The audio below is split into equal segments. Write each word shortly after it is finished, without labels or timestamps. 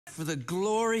For the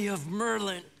glory of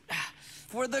Merlin.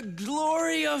 For the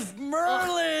glory of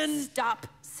Merlin! Stop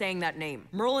saying that name.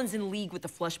 Merlin's in league with the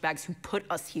fleshbags who put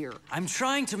us here. I'm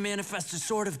trying to manifest a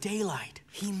sword of daylight.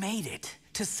 He made it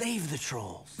to save the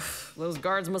trolls. Those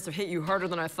guards must have hit you harder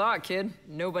than I thought, kid.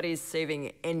 Nobody's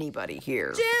saving anybody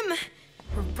here. Jim!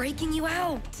 We're breaking you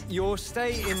out. Your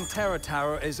stay in Terror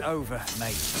Tower is over,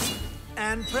 mate.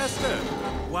 And presto,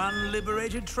 one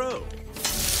liberated troll.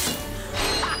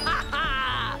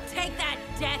 Take that,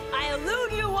 Death! I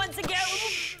elude you once again!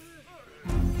 Shh.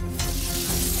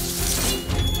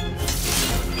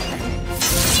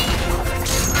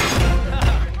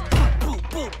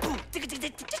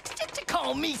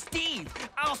 Call me Steve.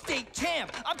 I'll state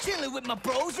champ. I'm chilling with my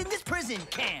bros in this prison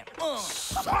camp.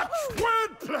 Such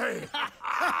wordplay!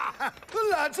 The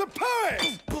lad's a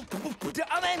poet!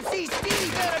 I'm MC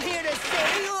Steve, and I'm here to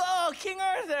say, oh, King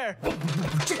Arthur.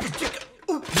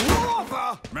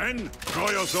 Men, draw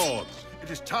your swords. It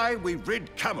is time we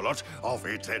rid Camelot of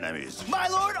its enemies. My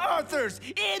Lord Arthur's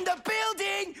in the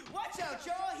building! Watch out,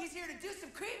 y'all. He's here to do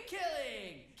some creep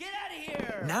killing. Get out of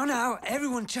here. Now,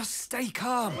 everyone just stay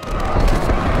calm.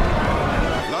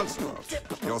 Lancelot,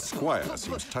 your squire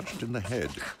seems touched in the head.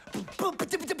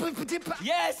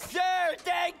 Yes, sir.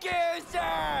 Thank you,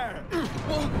 sir.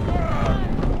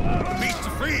 Beasts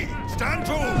free! Stand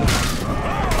to!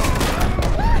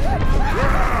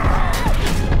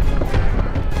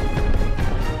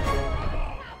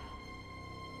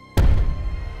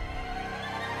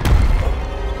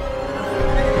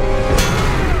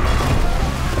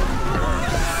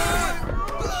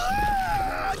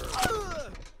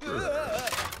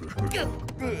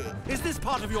 Is this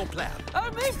part of your plan?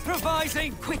 I'm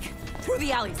improvising! Quick, through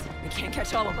the alleys. They can't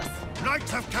catch all of us.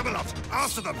 Knights of Camelot,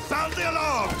 after them! Sound the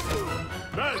alarm!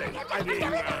 Merlin,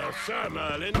 Sir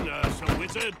Merlin, Sir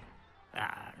Wizard.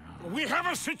 We have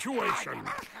a situation.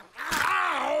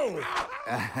 Ow!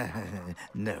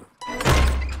 No.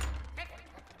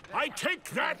 I take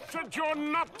that you're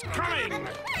not coming.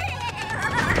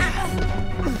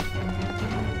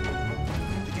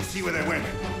 Did you see where they went?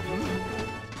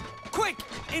 Quick!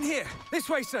 In here! This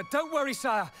way, sir. Don't worry,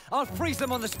 sire. I'll freeze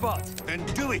them on the spot. Then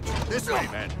do it! This way,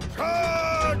 men!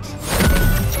 Charge!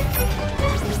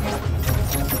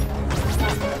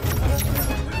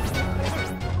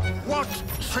 What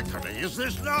trickery is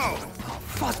this now?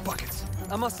 Fuzz buckets!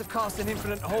 I must have cast an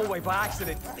infinite hallway by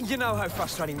accident. You know how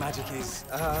frustrating magic is.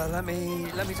 Let me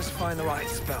just find the right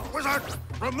spell. Wizard,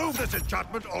 remove this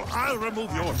enchantment or I'll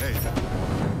remove your head.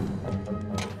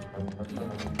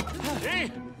 Eh?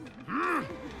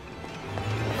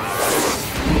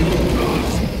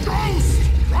 Ghost!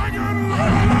 Dragon!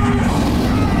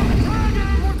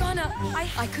 Morgana,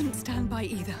 I couldn't stand by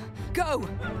either. Go!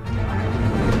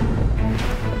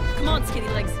 Come on, skinny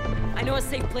legs. I know a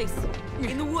safe place.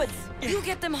 In the woods. You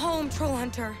get them home, Troll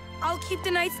Hunter. I'll keep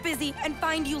the knights busy and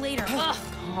find you later. Ugh,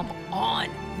 come on.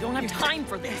 We don't have time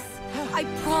for this. I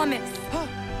promise.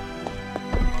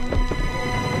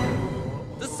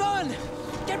 The sun!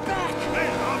 Get back! Hey,